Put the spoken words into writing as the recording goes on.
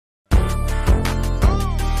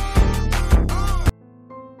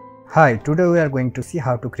Hi, today we are going to see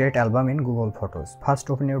how to create album in Google Photos. First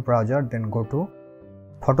open your browser, then go to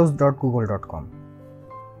photos.google.com.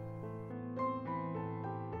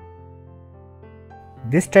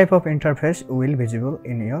 This type of interface will be visible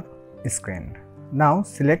in your screen. Now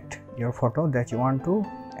select your photo that you want to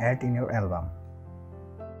add in your album.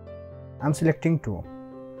 I'm selecting 2.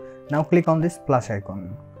 Now click on this plus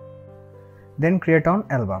icon. Then create on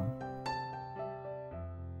album.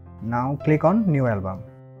 Now click on new album.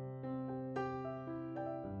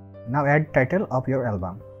 Now add title of your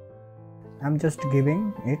album. I'm just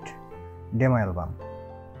giving it demo album.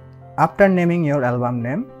 After naming your album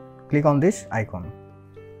name, click on this icon.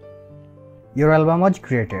 Your album was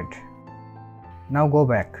created. Now go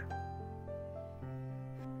back.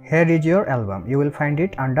 Here is your album. You will find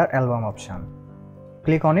it under album option.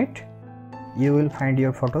 Click on it. You will find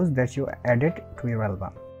your photos that you added to your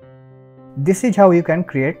album. This is how you can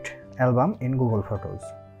create album in Google Photos.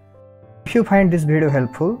 If you find this video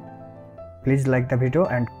helpful, please like the video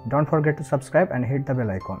and don't forget to subscribe and hit the bell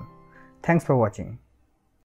icon. Thanks for watching.